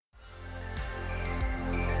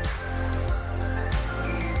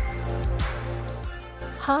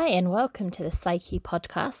Hi, and welcome to the Psyche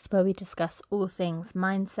podcast, where we discuss all things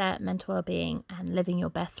mindset, mental well-being, and living your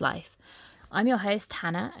best life. I'm your host,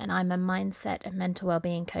 Hannah, and I'm a mindset and mental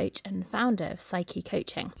well-being coach and founder of Psyche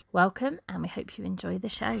Coaching. Welcome, and we hope you enjoy the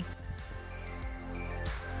show.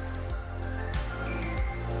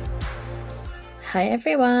 Hi,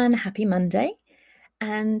 everyone. Happy Monday.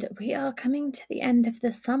 And we are coming to the end of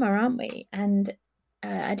the summer, aren't we? And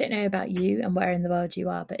I don't know about you and where in the world you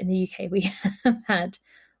are, but in the UK, we have had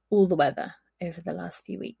all the weather over the last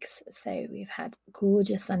few weeks. So we've had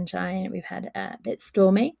gorgeous sunshine, we've had a bit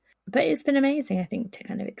stormy, but it's been amazing, I think, to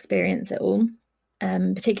kind of experience it all,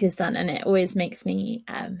 particularly the sun. And it always makes me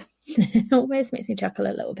chuckle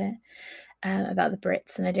a little bit about the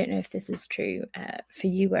Brits. And I don't know if this is true for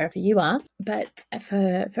you wherever you are, but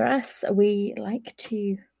for us, we like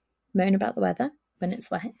to moan about the weather when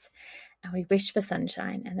it's wet, and we wish for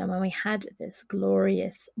sunshine. And then when we had this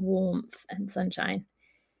glorious warmth and sunshine,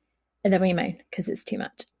 and then we moan because it's too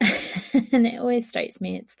much. And it always strikes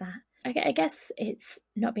me, it's that, I guess it's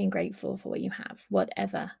not being grateful for what you have,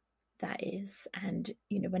 whatever that is. And,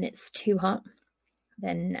 when it's too hot,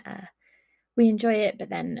 then we enjoy it, but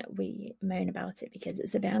then we moan about it because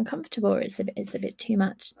it's a bit uncomfortable, or it's a bit too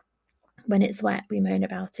much. When it's wet, we moan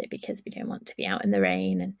about it because we don't want to be out in the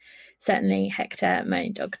rain. And certainly Hector, my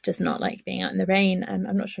dog, does not like being out in the rain.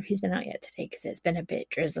 I'm not sure if he's been out yet today because it's been a bit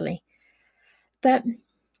drizzly. But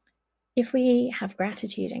if we have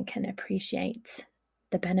gratitude and can appreciate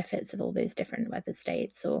the benefits of all those different weather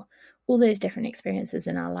states or all those different experiences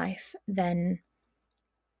in our life, then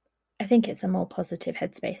I think it's a more positive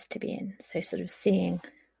headspace to be in. So sort of seeing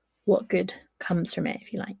what good comes from it,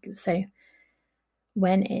 if you like. So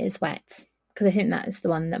when it is wet, because I think that is the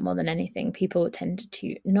one that more than anything people tend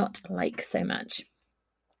to not like so much.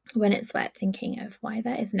 When it's wet, thinking of why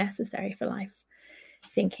that is necessary for life,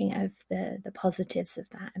 thinking of the positives of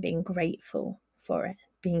that and being grateful for it,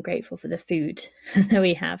 being grateful for the food that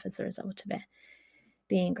we have as a result of it,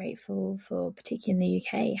 being grateful for, particularly in the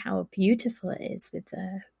UK, how beautiful it is with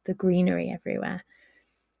the greenery everywhere.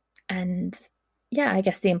 And yeah, I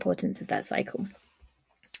guess the importance of that cycle.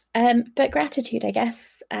 But gratitude, I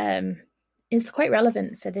guess, is quite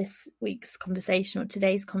relevant for this week's conversation, or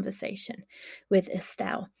today's conversation, with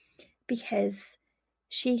Estelle, because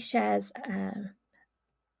she shares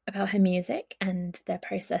about her music and their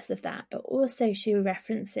process of that, but also she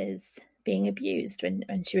references being abused when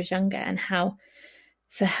she was younger, and how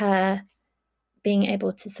for her being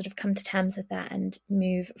able to sort of come to terms with that and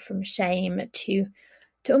move from shame to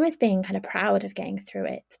almost being kind of proud of getting through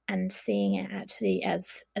it and seeing it actually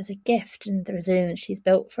as a gift, and the resilience she's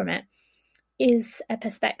built from it is a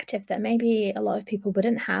perspective that maybe a lot of people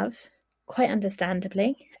wouldn't have, quite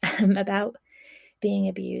understandably, about being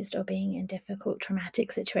abused or being in difficult,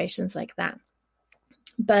 traumatic situations like that.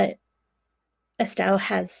 But Estelle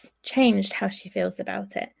has changed how she feels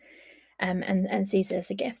about it, and sees it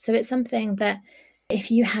as a gift. So it's something that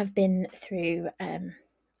if you have been through a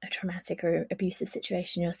traumatic or abusive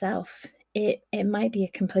situation yourself, it might be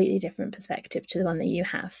a completely different perspective to the one that you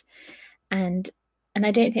have. And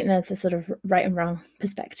I don't think there's a sort of right and wrong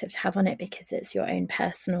perspective to have on it, because it's your own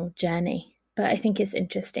personal journey. But I think it's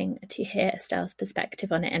interesting to hear Estelle's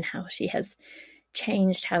perspective on it and how she has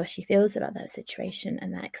changed how she feels about that situation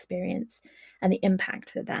and that experience and the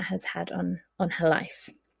impact that has had on her life.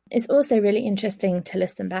 It's also really interesting to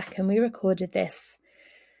listen back, and we recorded this,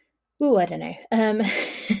 several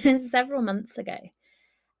months ago.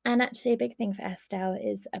 And actually a big thing for Estelle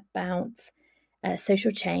is about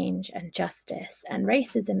social change and justice, and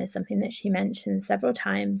racism is something that she mentions several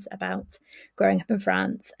times about growing up in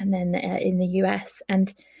France and then in the US.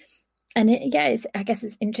 And I guess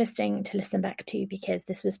it's interesting to listen back to, because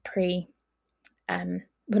this was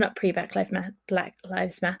not pre Black Lives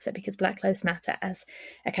Matter, because Black Lives Matter as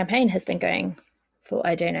a campaign has been going for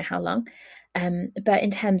I don't know how long. But in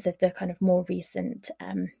terms of the kind of more recent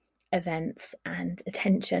events and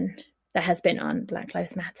attention that has been on Black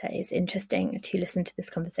Lives Matter, it's interesting to listen to this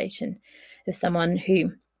conversation of someone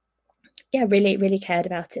who, really, really cared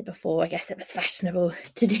about it before, I guess, it was fashionable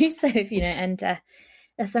to do so, and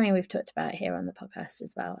that's something we've talked about here on the podcast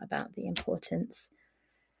as well, about the importance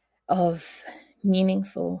of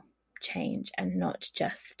meaningful change and not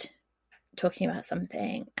just talking about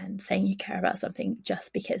something and saying you care about something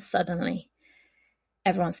just because suddenly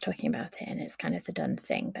everyone's talking about it and it's kind of the done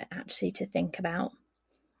thing, but actually to think about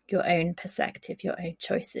your own perspective, your own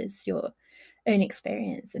choices, your own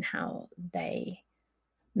experience, and how they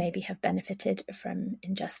maybe have benefited from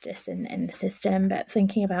injustice in the system, but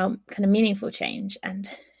thinking about kind of meaningful change and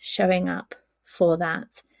showing up for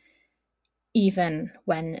that even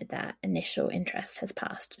when that initial interest has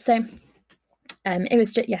passed. So it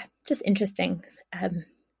was just interesting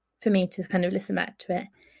for me to kind of listen back to it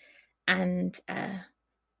and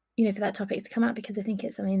for that topic to come up, because I think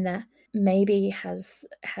it's something that maybe has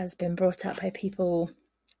been brought up by people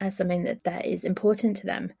as something that is important to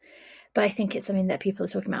them, but I think it's something that people are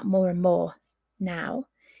talking about more and more now,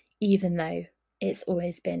 even though it's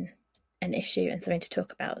always been an issue and something to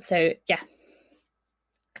talk about. So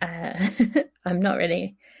I'm not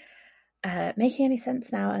really making any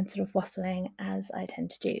sense now and sort of waffling as I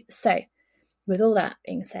tend to do. So with all that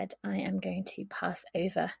being said, I am going to pass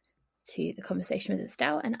over to the conversation with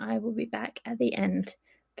Estelle, and I will be back at the end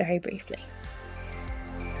very briefly.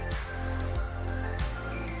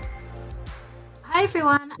 Hi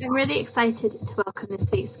everyone, I'm really excited to welcome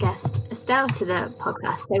this week's guest, Estelle, to the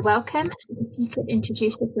podcast. So welcome. If you could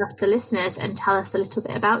introduce yourself to listeners and tell us a little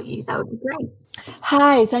bit about you, that would be great.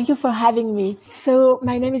 Hi, thank you for having me. So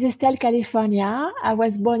my name is Estelle California. I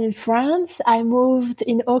was born in France. I moved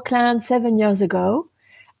in Auckland 7 years ago.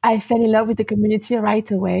 I fell in love with the community right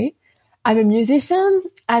away. I'm a musician.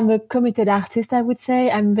 I'm a committed artist, I would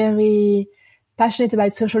say. I'm very passionate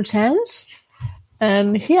about social change.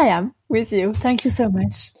 And here I am with you. Thank you so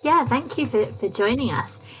much. Yeah, thank you for joining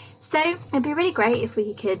us. So it'd be really great if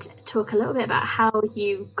we could talk a little bit about how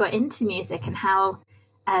you got into music and how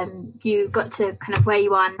you got to kind of where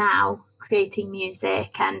you are now, creating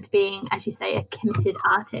music and being, as you say, a committed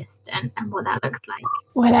artist, and what that looks like.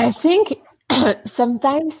 Well, I think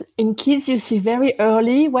sometimes in kids you see very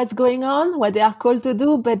early what's going on, what they are called to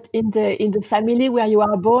do, but in the family where you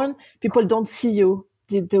are born, people don't see you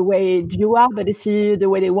the way you are, but they see you the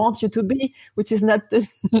way they want you to be, which is not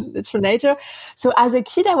the true nature. So as a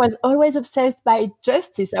kid, I was always obsessed by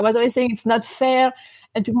justice. I was always saying it's not fair,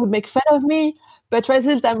 and people would make fun of me. But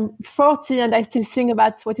result, I'm 40 and I still sing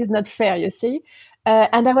about what is not fair, you see.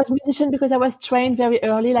 And I was a musician because I was trained very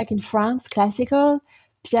early, like in France, classical,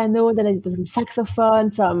 piano, then I did some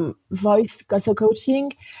saxophone, some voice also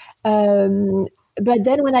coaching. But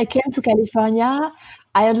then when I came to California,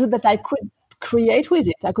 I understood that I could create with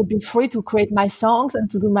it. I could be free to create my songs and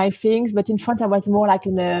to do my things. But in France, I was more like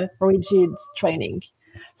in a rigid training.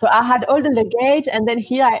 So I had all the luggage, and then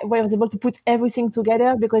here I was able to put everything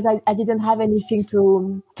together because I didn't have anything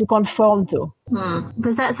to conform to.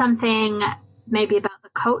 Was that something maybe about the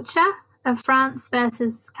culture of France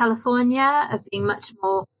versus California, of being much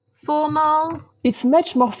more formal? It's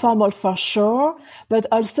much more formal for sure, but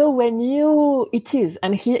also it is,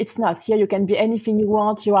 and here it's not. Here you can be anything you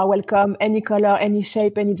want. You are welcome, any color, any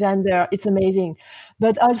shape, any gender. It's amazing.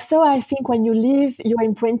 But also I think when you live, you're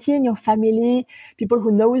imprinting your family, people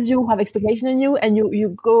who knows you, who have expectation on you, and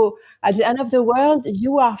you go at the end of the world,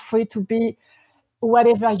 you are free to be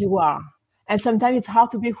whatever you are. And sometimes it's hard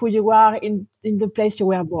to be who you are in the place you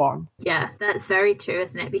were born. Yeah, that's very true,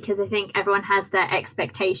 isn't it? Because I think everyone has their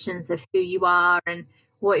expectations of who you are and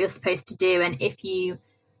what you're supposed to do. And if you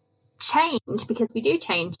change, because we do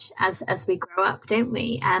change as we grow up, don't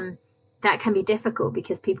we? That can be difficult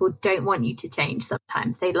because people don't want you to change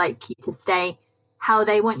sometimes. They like you to stay how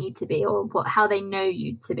they want you to be, or how they know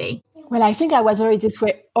you to be. Well, I think I was already this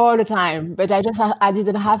way all the time, but I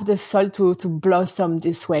didn't have the soul to blossom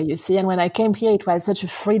this way, you see. And when I came here, it was such a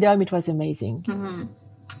freedom. It was amazing. Mm-hmm.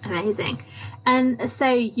 Amazing. And so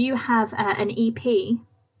you have an EP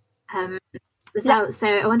out. So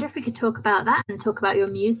I wonder if we could talk about that and talk about your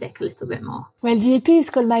music a little bit more. Well, the EP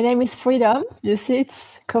is called My Name is Freedom. You see,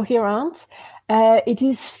 it's coherent. It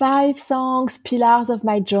is 5 songs, pillars of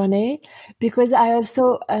my journey, because I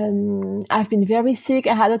also, I've been very sick.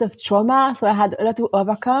 I had a lot of trauma, so I had a lot to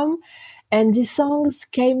overcome. And these songs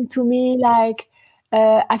came to me like,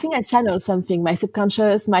 I think I channeled something, my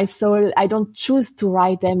subconscious, my soul. I don't choose to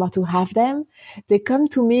write them or to have them. They come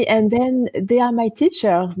to me, and then they are my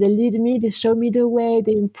teachers. They lead me, they show me the way,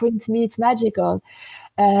 they imprint me. It's magical.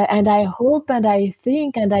 And I hope and I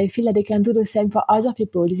think and I feel that they can do the same for other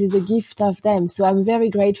people. This is the gift of them. So I'm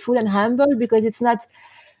very grateful and humble, because it's not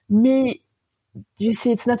me. You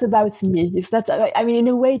see, it's not about me. It's not, I mean, in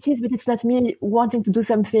a way it is, but it's not me wanting to do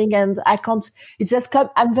something and I can't, it's just come.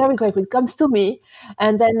 I'm very grateful. It comes to me.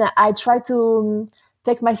 And then I try to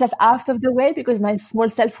take myself out of the way, because my small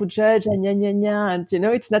self would judge and and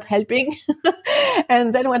it's not helping.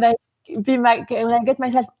 And then when I get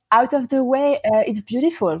myself out of the way, it's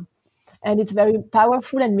beautiful and it's very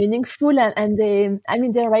powerful and meaningful. And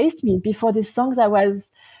they raised me. Before these songs, I was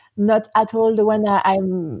not at all the one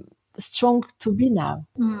I'm strong to be now.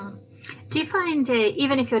 Do you find it,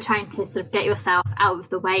 even if you're trying to sort of get yourself out of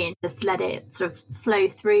the way and just let it sort of flow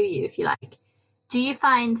through you, if you like, Do you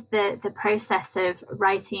find the process of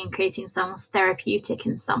writing and creating songs therapeutic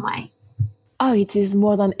in some way? Oh, it is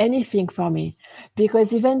more than anything for me,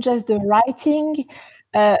 because even just the writing,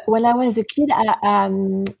 when I was a kid,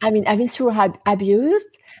 I've been through abuse,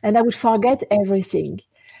 and I would forget everything.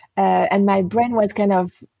 And my brain was kind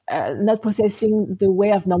of not processing the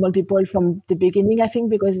way of normal people from the beginning, I think,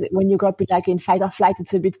 because when you grow up in fight or flight,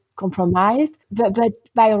 it's a bit compromised. But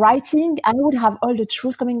by writing, I would have all the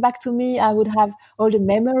truth coming back to me. I would have all the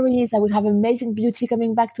memories. I would have amazing beauty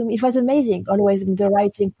coming back to me. It was amazing, always, the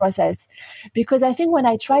writing process. Because I think when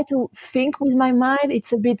I try to think with my mind,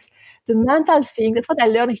 it's a bit the mental thing. That's what I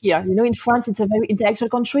learned here. In France, it's a very intellectual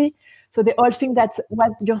country. So they all think that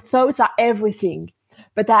what your thoughts are everything.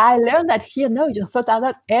 But I learned that here, no, your thoughts are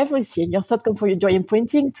not everything. Your thoughts come from your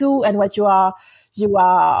imprinting too, and what you are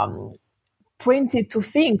printed to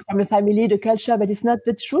think from the family, the culture, but it's not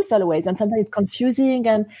the truth always. And sometimes it's confusing.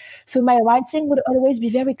 And so my writing would always be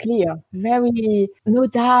very clear, very no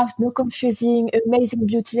doubt, no confusing, amazing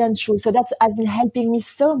beauty and truth. So that has been helping me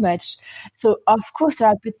so much. So of course,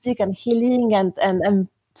 therapeutic and healing, and I'm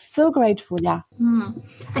so grateful. Yeah.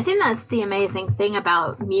 I think that's the amazing thing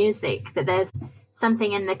about music, that there's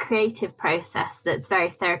something in the creative process that's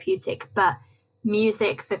very therapeutic, but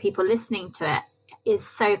music for people listening to it is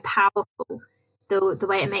so powerful. The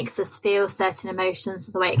way it makes us feel certain emotions,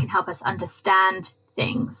 the way it can help us understand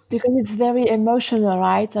things. Because it's very emotional,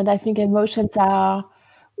 right? And I think emotions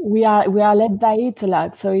we are led by it a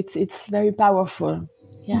lot. So it's very powerful.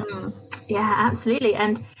 Yeah. Yeah, absolutely.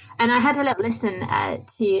 And I had a little listen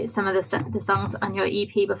to some of the songs on your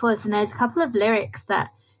EP before this, and there's a couple of lyrics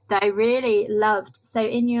that I really loved. So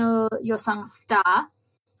in your song Star,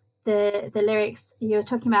 the lyrics, you're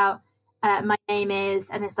talking about my name is,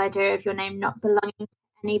 and this idea of your name not belonging to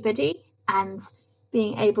anybody and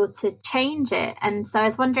being able to change it. And so I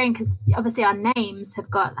was wondering, because obviously our names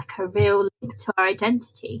have got like a real link to our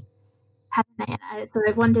identity, haven't they? And so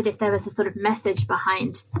I've wondered if there was a sort of message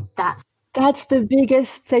behind that. That's the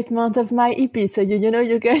biggest statement of my EP. So you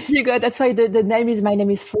go. That's why the name is My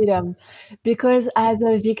Name is Freedom, because as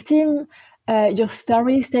a victim, your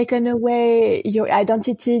story is taken away, your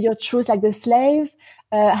identity, your truth, like the slave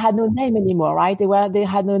had no name anymore, right? They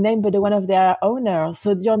had no name but the one of their owner.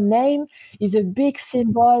 So your name is a big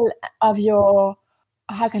symbol of your,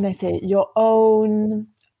 how can I say, your own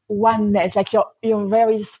oneness, like your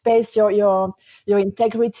very space, your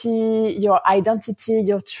integrity, your identity,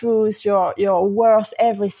 your truth, your worth,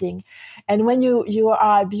 everything. And when you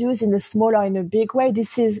are abused in a small or in a big way,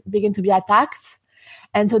 this is begin to be attacked.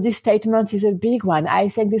 And so this statement is a big one. I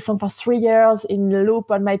sang this song for 3 years in a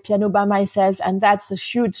loop on my piano by myself, and that's a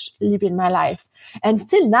huge leap in my life. And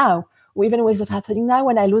still now, even with what's happening now,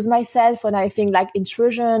 when I lose myself, when I think like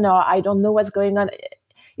intrusion or I don't know what's going on,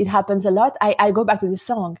 it happens a lot. I go back to this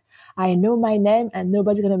song. I know my name and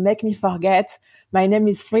nobody's going to make me forget. My name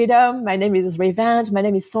is Freedom. My name is Revenge. My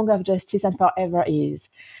name is Song of Justice and Forever Is.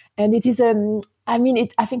 And it is,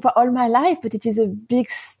 I think for all my life, but it is a big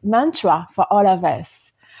mantra for all of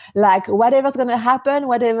us. Like whatever's going to happen,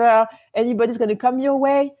 whatever anybody's going to come your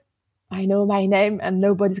way, I know my name and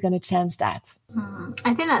nobody's going to change that.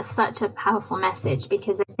 I think that's such a powerful message,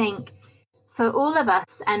 because I think for all of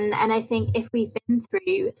us, and I think if we've been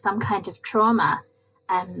through some kind of trauma,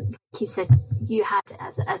 like you said you had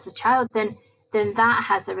as a child, then that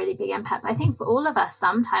has a really big impact. I think for all of us,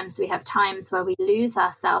 sometimes we have times where we lose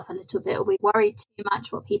ourselves a little bit, or we worry too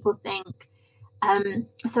much what people think.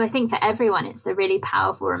 So I think for everyone, it's a really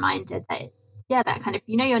powerful reminder that, that kind of,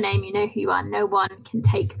 your name, you know who you are. No one can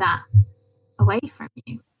take that away from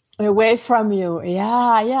you. Away from you.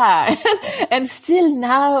 Yeah. And still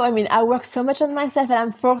now, I work so much on myself, and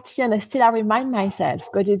I'm 40 and I remind myself,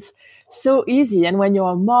 because it's so easy. And when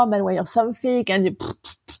you're a mom and when you're something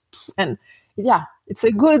it's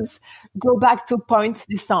a good go back to point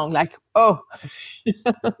this song, like, oh.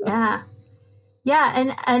 Yeah.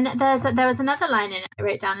 And there was another line in it I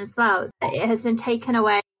wrote down as well, that it has been taken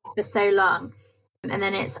away for so long, and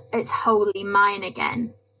then it's wholly mine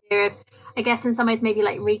again. I guess in some ways maybe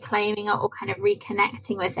like reclaiming it, or kind of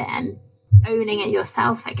reconnecting with it and owning it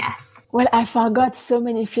yourself, I guess. Well, I forgot so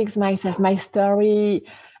many things myself, my story,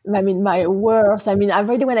 my worth.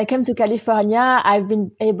 Already when I came to California, I've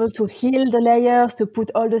been able to heal the layers, to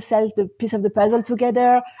put all the piece of the puzzle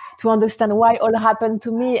together, to understand why all happened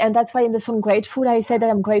to me. And that's why in the song Grateful, I said that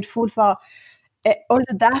I'm grateful for all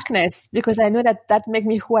the darkness, because I know that makes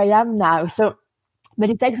me who I am now. So But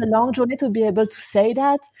it takes a long journey to be able to say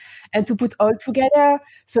that and to put all together.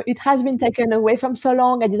 So it has been taken away from so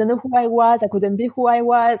long. I didn't know who I was. I couldn't be who I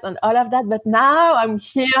was and all of that. But now I'm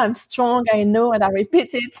here. I'm strong. I know, and I repeat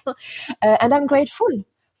it. And I'm grateful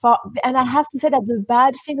and I have to say that the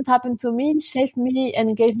bad thing that happened to me shaped me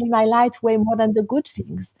and gave me my light way more than the good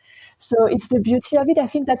things. So it's the beauty of it. I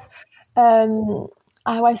think that,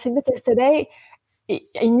 I was saying that yesterday,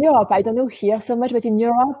 in Europe, I don't know here so much, but in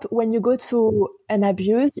Europe, when you go to an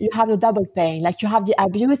abuse, you have the double pain. Like you have the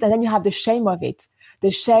abuse and then you have the shame of it, the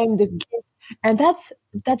shame, the guilt. And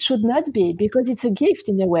that should not be, because it's a gift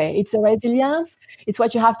in a way. It's a resilience. It's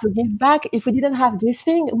what you have to give back. If we didn't have this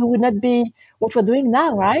thing, we would not be what we're doing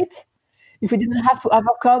now, right? If we didn't have to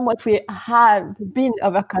overcome what we have been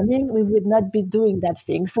overcoming, we would not be doing that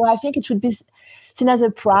thing. So I think it should be seen as a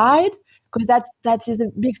pride, because that is a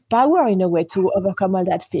big power in a way to overcome all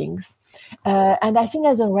that things. And I think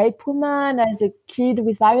as a rape woman, as a kid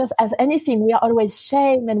with violence, as anything, we are always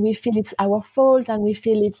shamed and we feel it's our fault and we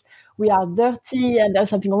feel we are dirty and there's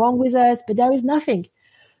something wrong with us, but there is nothing.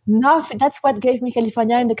 Nothing. That's what gave me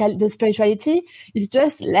California and the spirituality. It's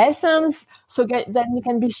just lessons. So then you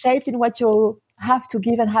can be shaped in what you have to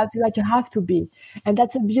give and what you have to be. And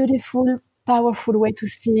that's a beautiful, powerful way to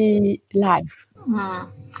see life.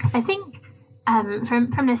 I think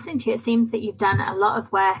from listening to you, it seems that you've done a lot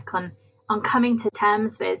of work on coming to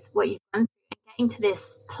terms with what you've done and getting to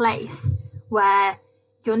this place where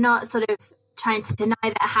you're not sort of trying to deny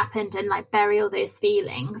that it happened and like bury all those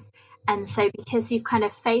feelings. And so because you've kind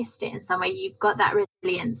of faced it in some way, you've got that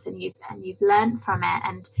resilience and you've learned from it.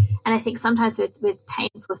 And I think sometimes with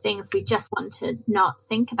painful things, we just want to not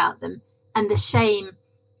think about them. And the shame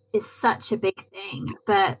is such a big thing.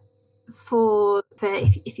 But for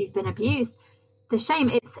if you've been abused, the shame,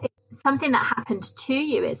 it's something that happened to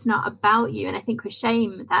you. It's not about you. And I think with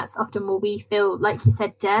shame, that's often where we feel, like you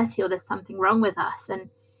said, dirty or there's something wrong with us. And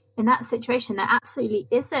in that situation, there absolutely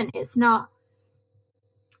isn't. It's not.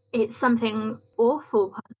 It's something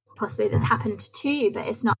awful possibly that's happened to you, but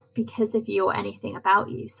it's not because of you or anything about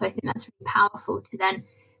you. So I think that's really powerful to then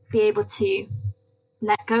be able to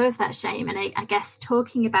let go of that shame. And I guess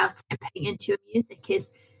talking about it and putting into your music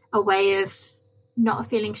is a way of not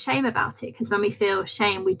feeling shame about it, because when we feel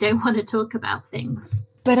shame, we don't want to talk about things.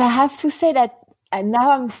 But I have to say that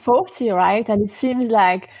now I'm 40, right? And it seems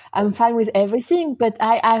like I'm fine with everything, but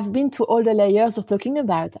I've been to all the layers you're talking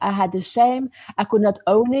about. I had the shame. I could not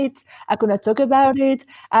own it. I could not talk about it.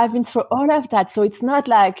 I've been through all of that. So it's not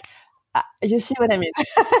like, you see what I mean?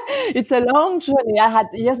 It's a long journey. I had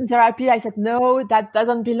years in therapy. I said, no, that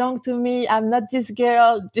doesn't belong to me. I'm not this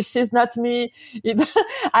girl. She's not me.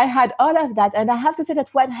 I had all of that. And I have to say that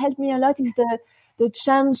what helped me a lot is the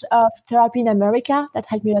change of therapy in America that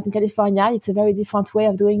helped me a lot in California. It's a very different way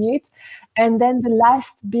of doing it. And then the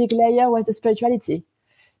last big layer was the spirituality.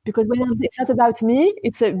 Because when it's not about me,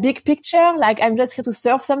 it's a big picture. Like I'm just here to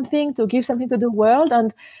serve something, to give something to the world.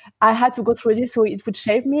 And I had to go through this so it would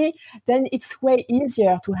shape me. Then it's way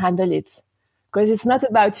easier to handle it. Because it's not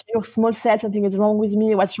about your small self, something is wrong with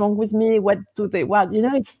me, what's wrong with me,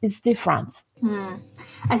 it's different.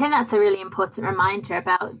 I think that's a really important reminder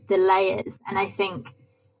about the layers. And I think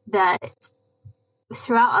that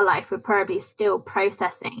throughout our life, we're probably still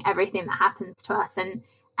processing everything that happens to us.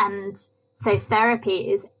 And so therapy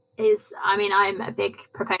is, I mean, I'm a big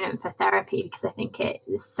proponent for therapy because I think it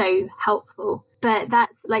is so helpful. But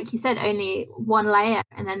that's, like you said, only one layer.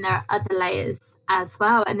 And then there are other layers as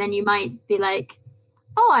well. And then you might be like,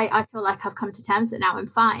 oh, I feel like I've come to terms with it now, I'm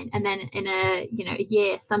fine. And then in a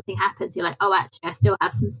year, something happens. You're like, oh, actually, I still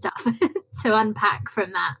have some stuff to unpack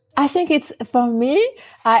from that. I think it's, for me,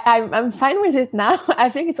 I'm fine with it now. I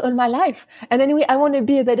think it's all my life. And anyway, I want to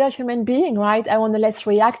be a better human being, right? I want to less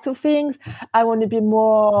react to things. I want to be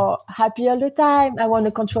more happy all the time. I want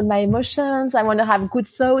to control my emotions. I want to have good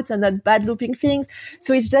thoughts and not bad looping things.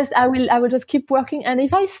 So it's just, I will just keep working. And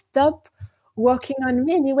if I stop working on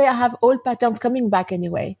me anyway, I have old patterns coming back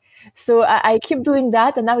anyway. So I keep doing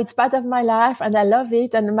that, and now it's part of my life, and I love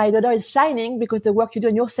it. And my daughter is shining because the work you do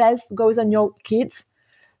on yourself goes on your kids.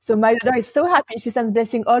 So my daughter is so happy. She sends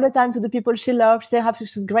blessing all the time to the people she loves. She's happy.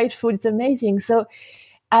 She's grateful. It's amazing. So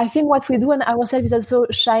I think what we do on ourselves is also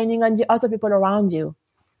shining on the other people around you.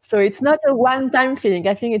 So it's not a one-time thing.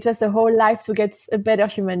 I think it's just a whole life to get a better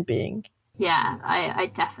human being. Yeah,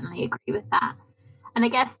 I definitely agree with that. And I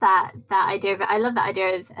guess that idea of it, I love that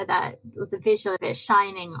idea of that, the visual of it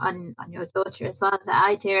shining on your daughter as well. The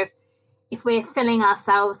idea of if we're filling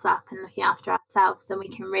ourselves up and looking after ourselves, then we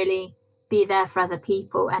can really be there for other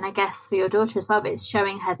people. And I guess for your daughter as well, but it's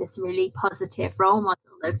showing her this really positive role model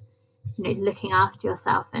of, looking after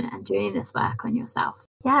yourself and doing this work on yourself.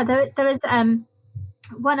 Yeah, there was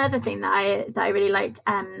one other thing that I really liked.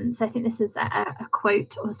 So I think this is a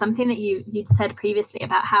quote or something that you'd said previously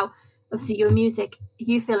about how obviously your music,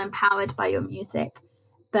 you feel empowered by your music,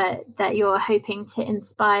 but that you're hoping to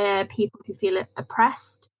inspire people who feel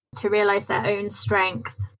oppressed to realize their own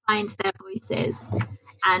strength, find their voices,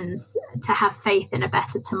 and to have faith in a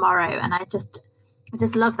better tomorrow. And I just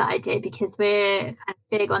love that idea, because we're kind of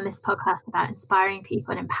big on this podcast about inspiring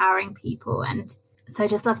people and empowering people. And so I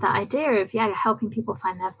just love that idea of, helping people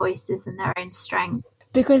find their voices and their own strength.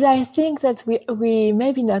 Because I think that we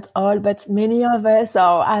maybe not all, but many of us,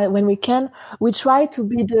 or when we can, we try to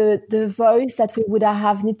be the voice that we would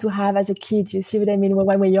need to have as a kid. You see what I mean?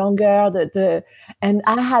 When we're younger, and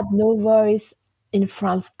I had no voice in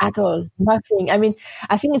France at all. Nothing. I mean,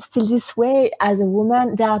 I think it's still this way as a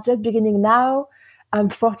woman. They are just beginning now. I'm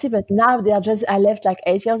 40, but now I left like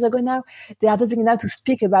 8 years ago now. They are just beginning now to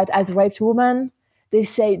speak about as raped women. They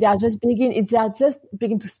say they are just beginning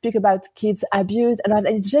to speak about kids abused, and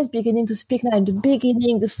it's just beginning to speak now in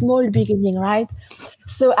the small beginning, right?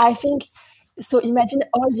 So I think, imagine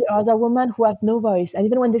all the other women who have no voice, and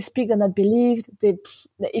even when they speak, they're not believed.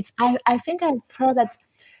 I think I've heard that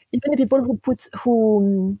even the people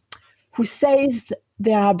who says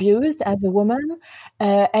they are abused as a woman,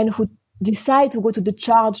 and who decide to go to the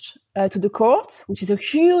charge, to the court, which is a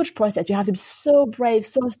huge process. You have to be so brave,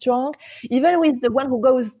 so strong. Even with the one who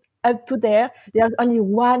goes up to there's only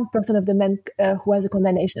 1% of the men who has a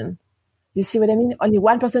condemnation. You see what I mean? Only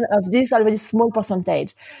 1% of this already small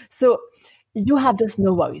percentage. So you have just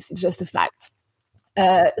no voice. It's just a fact.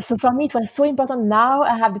 So for me, it was so important. Now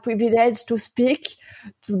I have the privilege to speak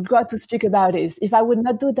about this. If I would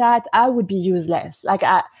not do that, I would be useless.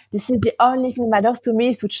 This is the only thing that matters to me,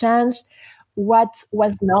 is to change what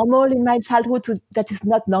was normal in my childhood that is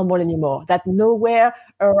not normal anymore. That nowhere,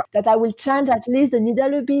 or that I will change at least the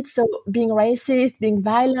needle a bit. So being racist, being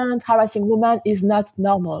violent, harassing women is not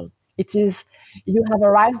normal. It is, you have a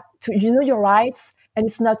right to, your rights, and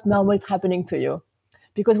it's not normal happening to you.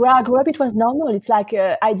 Because where I grew up, it was normal. It's like,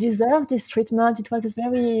 I deserve this treatment. It was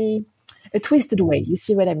a twisted way. You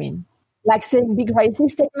see what I mean? Like saying big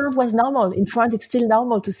racist statement was normal. In France, it's still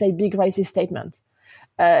normal to say big racist statements.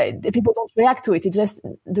 The people don't react to it. It's just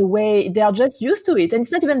the way they are just used to it. And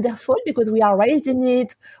it's not even their fault, because we are raised in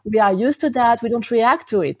it. We are used to that. We don't react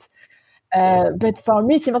to it. But for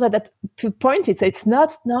me, it's important to point it. So it's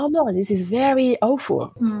not normal. This is very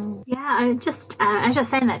awful. Yeah, I was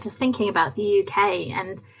just saying that, just thinking about the UK,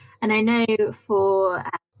 and I know for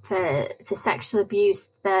sexual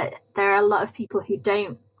abuse that there are a lot of people who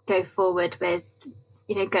don't go forward with,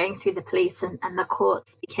 going through the police and the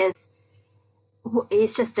courts, because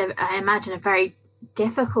it's just, I imagine, a very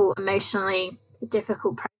emotionally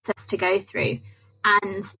difficult process to go through.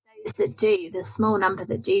 And those that do, the small number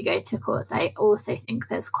that do go to courts, I also think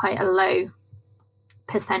there's quite a low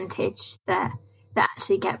percentage that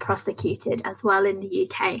actually get prosecuted as well in the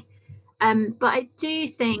UK. But I do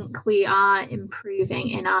think we are improving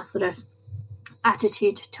in our sort of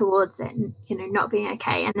attitude towards it, and, not being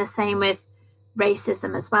okay. And the same with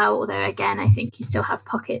racism as well, although again, I think you still have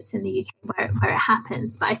pockets in the UK where it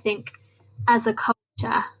happens. But I think as a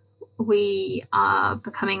culture, we are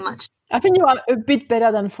becoming much... I think you are a bit better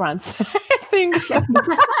than France. I think.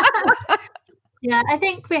 Yeah, I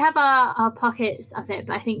think we have our pockets of it,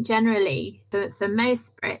 but I think generally for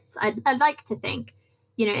most Brits, I'd like to think,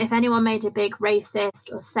 if anyone made a big racist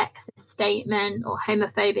or sexist statement or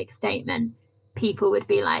homophobic statement, people would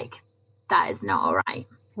be like, that is not all right.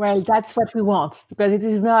 Well, that's what we want, because it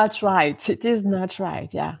is not right. It is not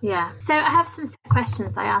right, yeah. Yeah. So I have some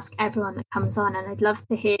questions I ask everyone that comes on, and I'd love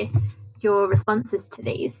to hear your responses to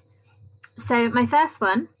these. So my first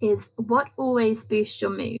one is, what always boosts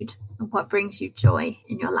your mood? And what brings you joy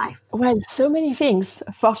in your life? Well, so many things,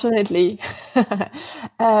 fortunately.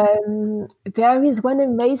 There is one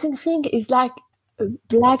amazing thing, is like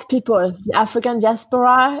Black people, the African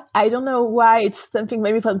diaspora. I don't know why, it's something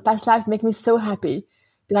maybe from past life make me so happy.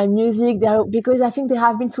 Their music, because I think they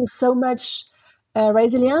have been through so much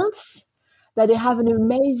resilience, that they have an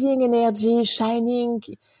amazing energy, shining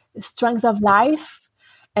strength of life.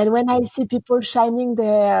 And when I see people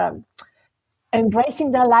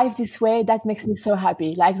embracing their life this way, that makes me so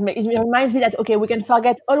happy. Like, it reminds me that, okay, we can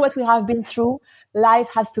forget all what we have been through. Life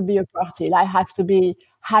has to be a party. Life has to be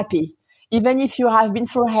happy. Even if you have been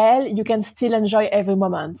through hell, you can still enjoy every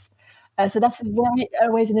moment. So that's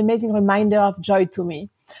always an amazing reminder of joy to me.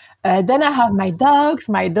 Then I have my dogs.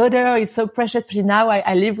 My daughter is so precious. Now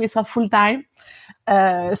I live with her full time.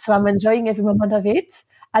 So I'm enjoying every moment of it.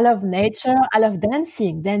 I love nature. I love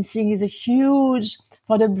dancing. Dancing is a huge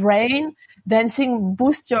for the brain. Dancing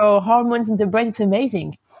boosts your hormones in the brain. It's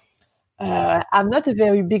amazing. I'm not a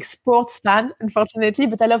very big sports fan, unfortunately,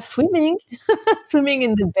 but I love swimming. Swimming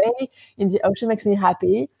in the bay, in the ocean makes me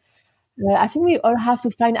happy. I think we all have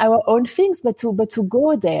to find our own things, but to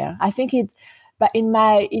go there. I think it. But in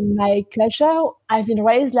my culture, I've been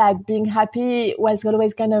raised like being happy was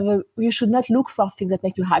always kind of you should not look for things that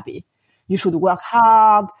make you happy. You should work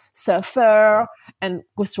hard, suffer, and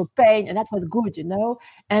go through pain, and that was good,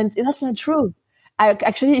 And that's not true.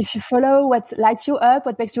 Actually, if you follow what lights you up,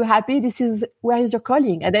 what makes you happy, this is where is your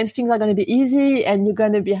calling. And then things are going to be easy and you're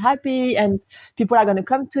going to be happy and people are going to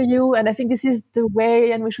come to you. And I think this is the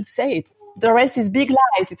way, and we should say it. The rest is big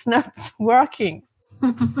lies. It's not working.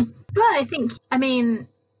 Well, I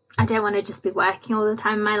don't want to just be working all the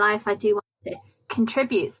time in my life. I do want to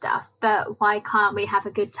contribute stuff, but why can't we have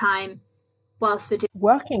a good time whilst we're doing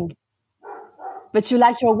working? But you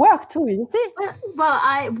like your work too, you see?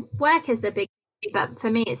 Work is a big, but for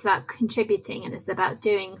me, it's about contributing and it's about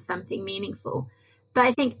doing something meaningful. But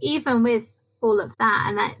I think even with all of that,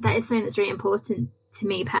 and that is something that's really important to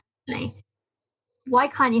me personally, why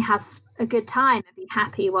can't you have a good time and be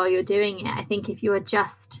happy while you're doing it? I think if you are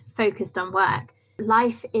just focused on work,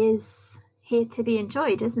 life is here to be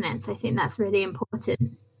enjoyed, isn't it? So I think that's really important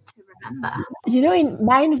to remember. In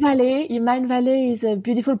Mind Valley is a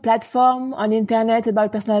beautiful platform on the internet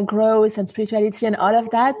about personal growth and spirituality and all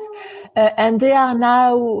of that. And they are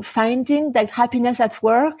now finding that happiness at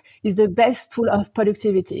work is the best tool of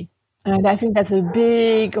productivity. And I think that's a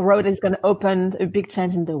big road that's going to open a big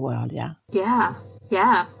change in the world. Yeah.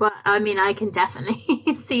 Yeah. Well, I can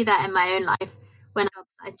definitely see that in my own life when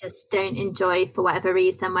I just don't enjoy, for whatever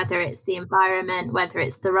reason, whether it's the environment, whether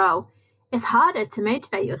it's the role. It's harder to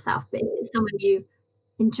motivate yourself, but if it's someone you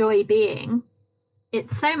enjoy being,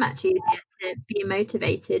 it's so much easier to be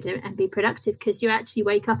motivated and be productive because you actually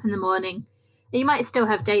wake up in the morning. And you might still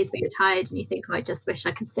have days where you're tired and you think, I just wish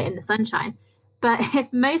I could sit in the sunshine. But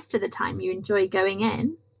if most of the time you enjoy going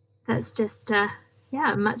in, that's just,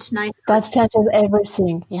 much nicer. That changes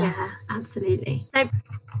everything. Yeah, absolutely. So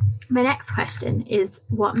my next question is,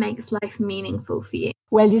 what makes life meaningful for you?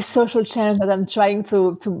 Well, this social change that I'm trying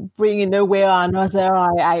to bring in a way or another,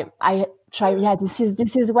 I try. Yeah, this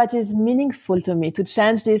is what is meaningful to me, to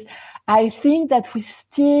change this. I think that we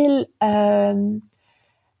still. I'm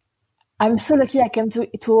so lucky I came to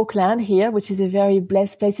Auckland here, which is a very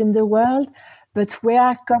blessed place in the world. But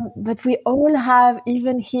but we all have,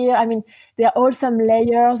 even here, there are all some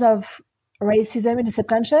layers of racism in the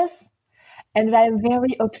subconscious. And I'm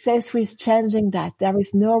very obsessed with changing that. There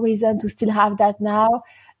is no reason to still have that now,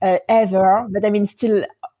 ever. But still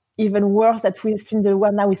even worse that we still in the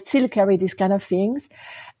world now, we still carry these kind of things.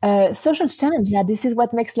 Social change, this is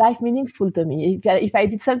what makes life meaningful to me. If I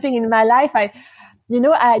did something in my life, I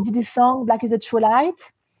did this song, Black is the True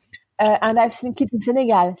Light. And I've seen kids in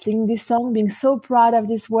Senegal singing this song, being so proud of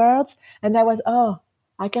these words. And I was,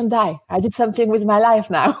 I can die. I did something with my life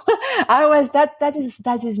now.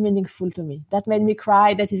 That is meaningful to me. That made me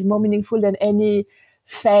cry. That is more meaningful than any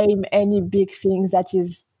fame, any big things. That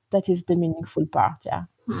is the meaningful part. Yeah.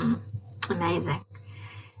 Amazing.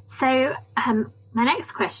 So, my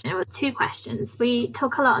next question, or two questions. We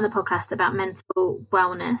talk a lot on the podcast about mental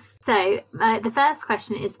wellness. So, the first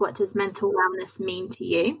question is, what does mental wellness mean to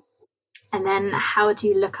you? And then how do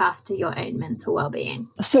you look after your own mental well-being?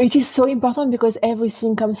 So it is so important because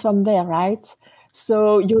everything comes from there, right?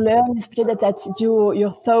 So you learn that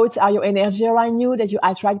your thoughts are your energy around you, that you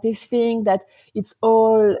attract this thing, that it's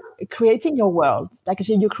all creating your world. Like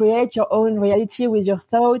actually you create your own reality with your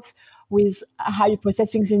thoughts, with how you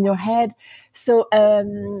process things in your head. So,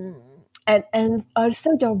 and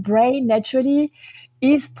also your brain naturally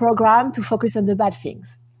is programmed to focus on the bad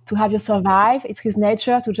things. To have you survive, it's his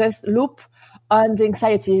nature to just loop on the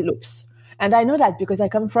anxiety loops. And I know that because I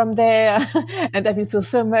come from there and I've been through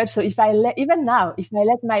so much. So if I let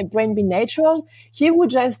my brain be natural, he would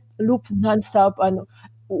just loop nonstop on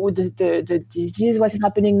the disease, what is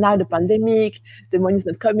happening now, the pandemic, the money's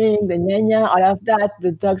not coming, the nyanya, all of that,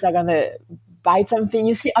 the dogs are going to bite something,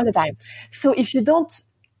 you see all the time. So if you don't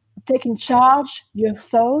take in charge your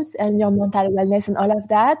thoughts and your mental wellness and all of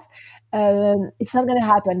that, it's not going to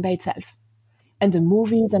happen by itself. And the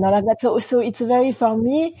movies and all of that. So it's very, for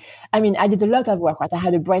me, I did a lot of work, right? I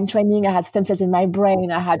had a brain training. I had stem cells in my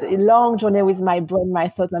brain. I had a long journey with my brain, my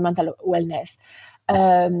thought, my mental wellness.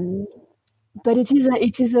 But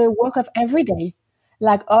it is a work of every day.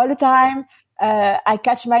 Like all the time, I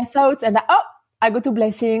catch my thoughts and I go to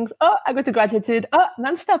blessings. I go to gratitude.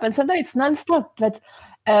 Nonstop. And sometimes it's nonstop, but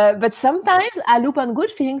But sometimes I loop on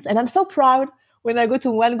good things, and I'm so proud when I go to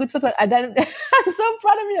one good photo. And then I'm so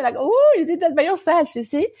proud of me. I'm like, oh, you did that by yourself, you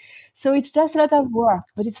see? So it's just a lot of work,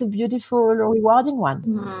 but it's a beautiful, rewarding one.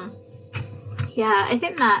 Mm. Yeah, I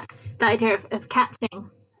think that the idea of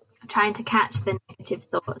trying to catch the negative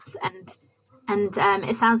thoughts, and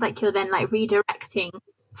it sounds like you're then like redirecting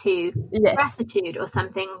to gratitude or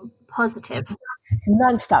something positive.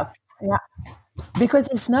 Non-stop, yeah. Because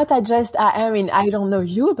if not, I don't know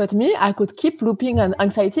you, but me, I could keep looping on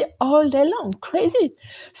anxiety all day long. Crazy.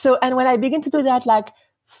 So, and when I begin to do that, like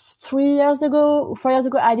 4 years ago,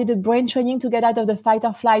 I did a brain training to get out of the fight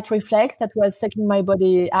or flight reflex that was sucking my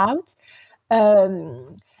body out. And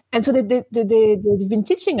so they've been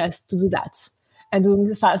teaching us to do that.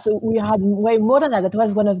 And so we had way more than that. That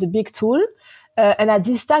was one of the big tools. And at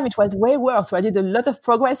this time, it was way worse. So I did a lot of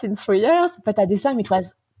progress in 3 years, but at this time, it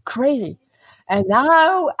was crazy. And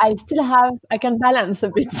now I can balance a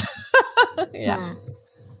bit. Yeah.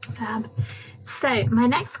 So my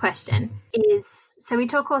next question is, so we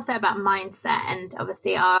talk also about mindset and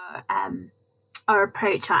obviously our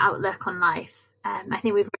approach, our outlook on life. I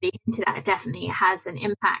think we've already hinted at it definitely has an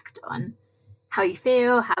impact on how you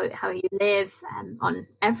feel, how you live, on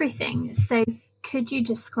everything. So could you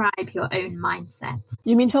describe your own mindset?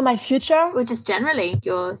 You mean for my future? Or just generally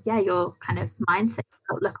your kind of mindset,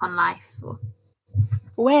 outlook on life?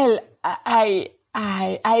 Well, I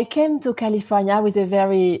came to California with a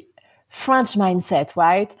very French mindset,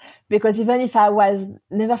 right? Because even if I was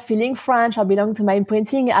never feeling French or belonged to my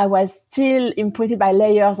imprinting, I was still imprinted by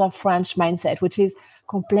layers of French mindset, which is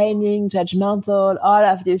complaining, judgmental, all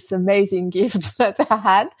of these amazing gifts that I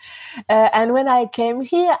had. And when I came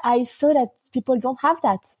here, I saw that people don't have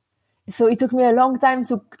that. So it took me a long time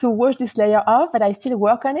to wash this layer off, but I still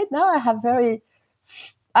work on it. Now I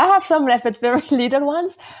have some left, but very little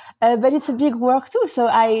ones. But it's a big work too. So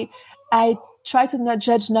I try to not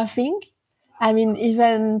judge nothing. I mean,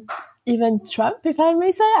 even Trump, if I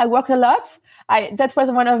may say, I work a lot. That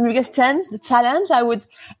was one of the biggest challenge. I would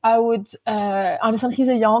understand he's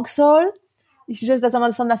a young soul. He just doesn't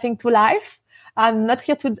understand nothing to life. I'm not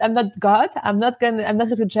God. I'm not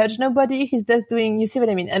here to judge nobody. He's just doing, you see what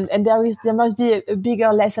I mean? And there must be a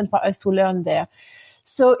bigger lesson for us to learn there.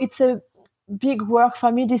 So it's a big work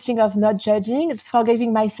for me, this thing of not judging,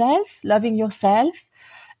 forgiving myself, loving yourself.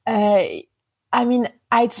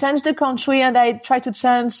 I changed the country and I try to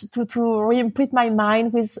change to re-imprint my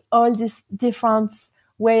mind with all this different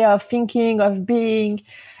way of thinking, of being.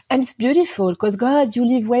 And it's beautiful because God, you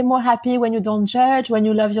live way more happy when you don't judge, when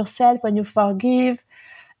you love yourself, when you forgive,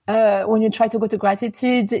 when you try to go to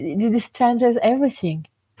gratitude. This changes everything.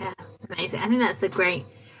 Yeah, amazing.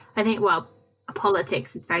 I think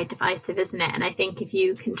politics is very divisive, isn't it? And I think if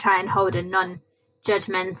you can try and hold a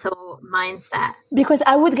non-judgmental mindset. Because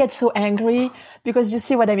I would get so angry because you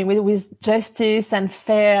see what I mean with justice and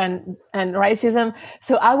fair and racism.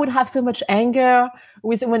 So I would have so much anger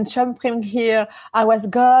when Trump came here. I was,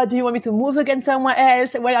 God, do you want me to move against someone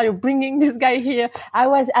else? Why are you bringing this guy here?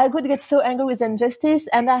 I could get so angry with injustice,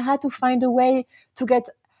 and I had to find a way to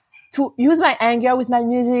use my anger with my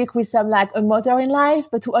music, with some like a motor in life,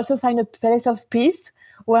 but to also find a place of peace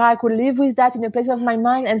where I could live with that in a place of my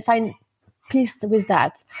mind and find peace with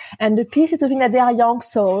that. And the peace is to think that they are young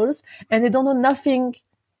souls and they don't know nothing.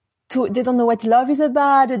 They don't know what love is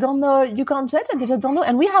about. They don't know, you can't judge and they just don't know.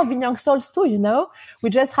 And we have been young souls too, you know. We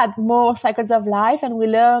just had more cycles of life and we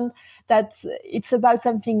learned that it's about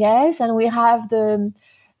something else, and we have the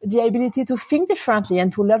ability to think differently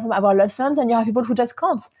and to learn from our lessons. And you have people who just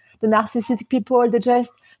can't. The narcissistic people, they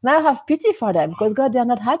just now have pity for them because God, they're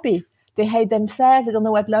not happy. They hate themselves. They don't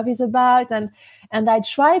know what love is about. And I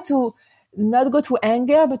try to not go to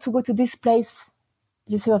anger, but to go to this place,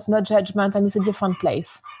 you see, of no judgment, and it's a different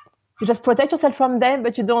place. You just protect yourself from them,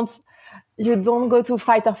 but you don't go to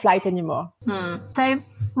fight or flight anymore. So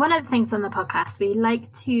one of the things on the podcast, we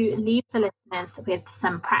like to leave the listeners with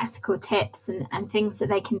some practical tips and things that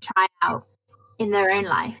they can try out in their own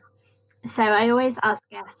life. So I always ask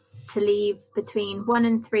guests to leave between 1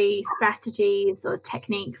 and 3 strategies or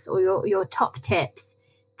techniques or your top tips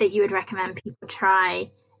that you would recommend people try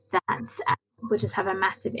that will just have a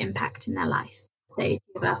massive impact in their life. So you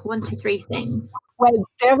have 1 to 3 things. Well,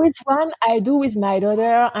 there is one I do with my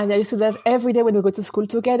daughter, and I used to do that every day when we go to school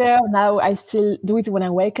together. Now I still do it when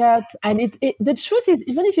I wake up. And the truth is,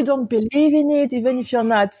 even if you don't believe in it, even if you're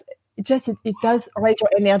not, it does raise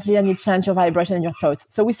your energy and it changes your vibration and your thoughts.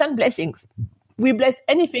 So we send blessings. We bless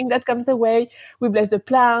anything that comes the way. We bless the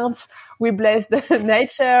plants. We bless the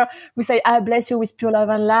nature. We say, I bless you with pure love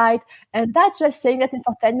and light. And that just saying that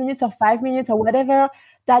for 10 minutes or 5 minutes or whatever,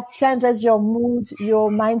 that changes your mood, your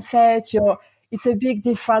mindset, it's a big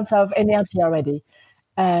difference of energy already.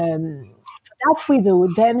 So that we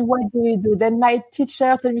do. Then what do we do? Then my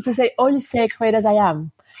teacher told me to say, all is sacred as I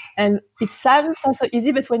am. And it sounds so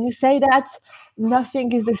easy, but when you say that,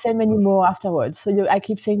 nothing is the same anymore afterwards. So I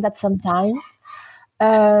keep saying that sometimes.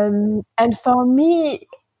 And for me,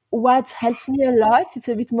 what helps me a lot, it's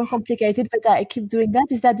a bit more complicated, but I keep doing that,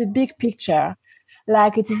 is that the big picture.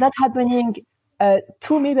 Like, it is not happening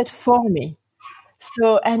to me, but for me.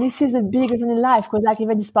 So, and this is a big reason in life, because like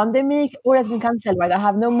even this pandemic, all has been cancelled, right? I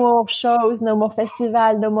have no more shows, no more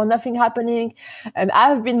festival, no more nothing happening. And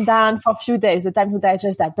I've been down for a few days, the time to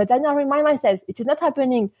digest that. But then I remind myself, it is not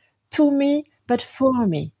happening to me, but for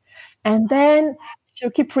me. And then if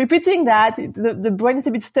you keep repeating that, the brain is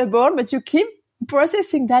a bit stubborn, but you keep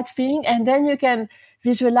processing that thing, and then you can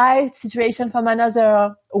visualize the situation from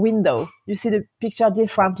another window. You see the picture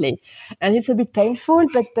differently. And it's a bit painful,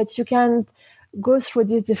 but you can go through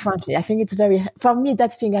this differently. I think for me,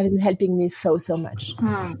 that thing has been helping me so much.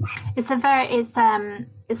 It's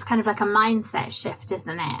it's kind of like a mindset shift,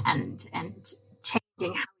 isn't it? And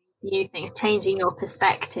changing how you view things, changing your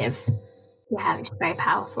perspective. Yeah, which is very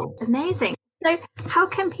powerful. Amazing. So how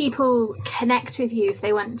can people connect with you if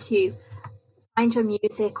they want to find your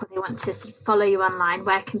music or they want to sort of follow you online?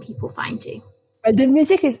 Where can people find you? Well, the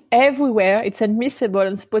music is everywhere. It's unmissable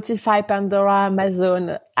on Spotify, Pandora,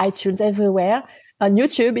 Amazon, iTunes, everywhere. On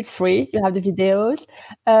YouTube, it's free. You have the videos.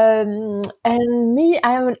 And me,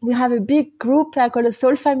 we have a big group called the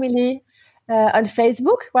Soul Family on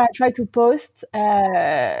Facebook, where I try to post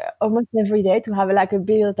almost every day to have like a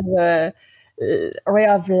bit of a ray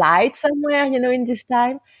of light somewhere, in this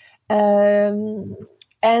time.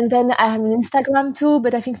 And then I have an Instagram too,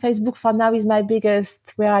 but I think Facebook for now is my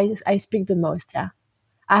biggest, where I speak the most. Yeah,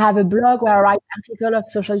 I have a blog where I write articles of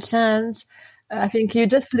social change. I think you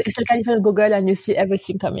just put Estelle Kalifa on Google and you see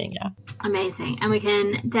everything coming. Yeah, amazing. And we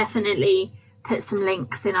can definitely put some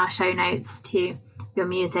links in our show notes to your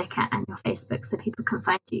music and your Facebook, so people can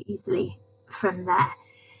find you easily from there.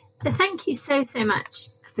 But thank you so much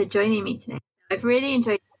for joining me today. I've really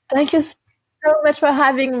enjoyed it. Thank you so much for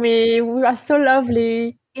having me. We are so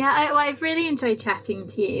lovely. Yeah, I've really enjoyed chatting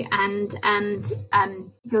to you and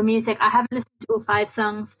your music. I haven't listened to all 5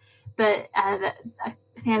 songs, but I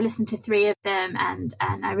think I've listened to 3 of them and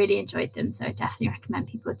I really enjoyed them. So I definitely recommend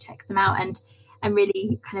people check them out and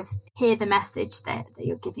really kind of hear the message that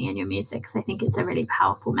you're giving in your music, because I think it's a really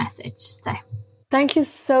powerful message. So thank you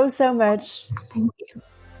so much. Thank you.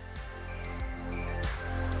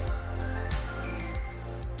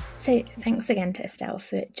 So thanks again to Estelle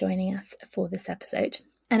for joining us for this episode.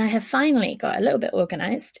 And I have finally got a little bit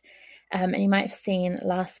organised. And you might have seen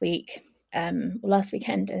last weekend,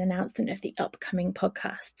 an announcement of the upcoming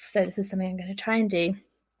podcasts. So this is something I'm going to try and do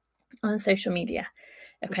on social media,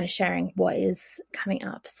 of kind of sharing what is coming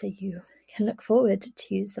up, so you can look forward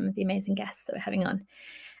to some of the amazing guests that we're having on.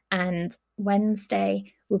 And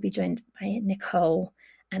Wednesday, we'll be joined by Nicole.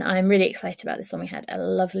 And I'm really excited about this one. We had a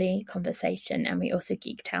lovely conversation, and we also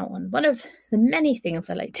geeked out on one of the many things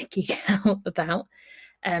I like to geek out about,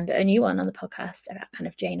 but a new one on the podcast about kind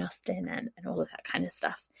of Jane Austen and all of that kind of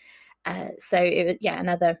stuff. So it was,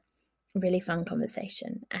 another really fun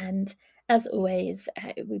conversation. And as always,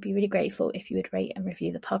 we'd be really grateful if you would rate and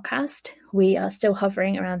review the podcast. We are still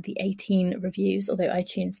hovering around the 18 reviews, although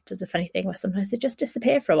iTunes does a funny thing where sometimes they just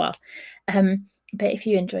disappear for a while. But if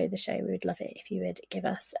you enjoy the show, we would love it if you would give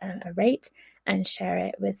us a rate and share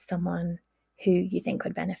it with someone who you think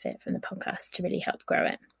would benefit from the podcast to really help grow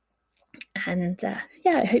it. And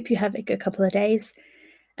I hope you have a good couple of days.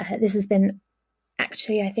 This has been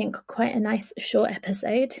actually, I think, quite a nice short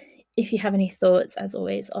episode. If you have any thoughts, as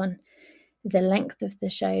always, on the length of the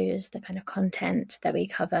shows, the kind of content that we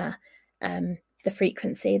cover, the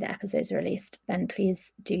frequency that episodes are released, then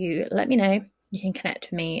please do let me know. You can connect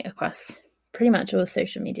with me across pretty much all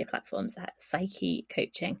social media platforms at Psyche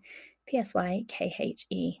Coaching,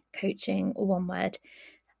 PSYKHE Coaching, all one word.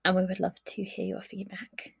 And we would love to hear your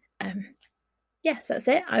feedback. Yes, that's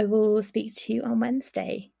it. I will speak to you on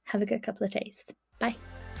Wednesday. Have a good couple of days. Bye.